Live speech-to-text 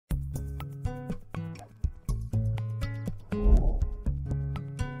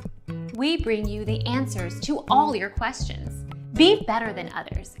we bring you the answers to all your questions. Be better than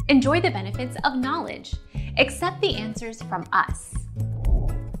others. Enjoy the benefits of knowledge. Accept the answers from us.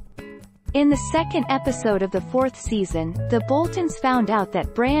 In the second episode of the 4th season, the Boltons found out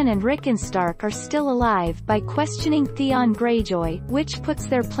that Bran and Rickon Stark are still alive by questioning Theon Greyjoy, which puts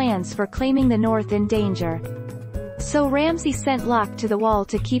their plans for claiming the North in danger. So Ramsay sent Locke to the Wall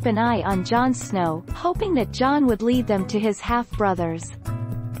to keep an eye on Jon Snow, hoping that Jon would lead them to his half-brothers.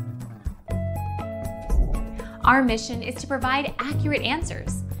 Our mission is to provide accurate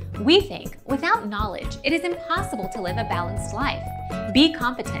answers. We think, without knowledge, it is impossible to live a balanced life. Be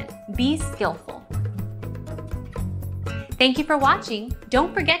competent, be skillful. Thank you for watching.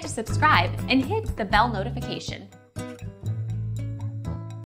 Don't forget to subscribe and hit the bell notification.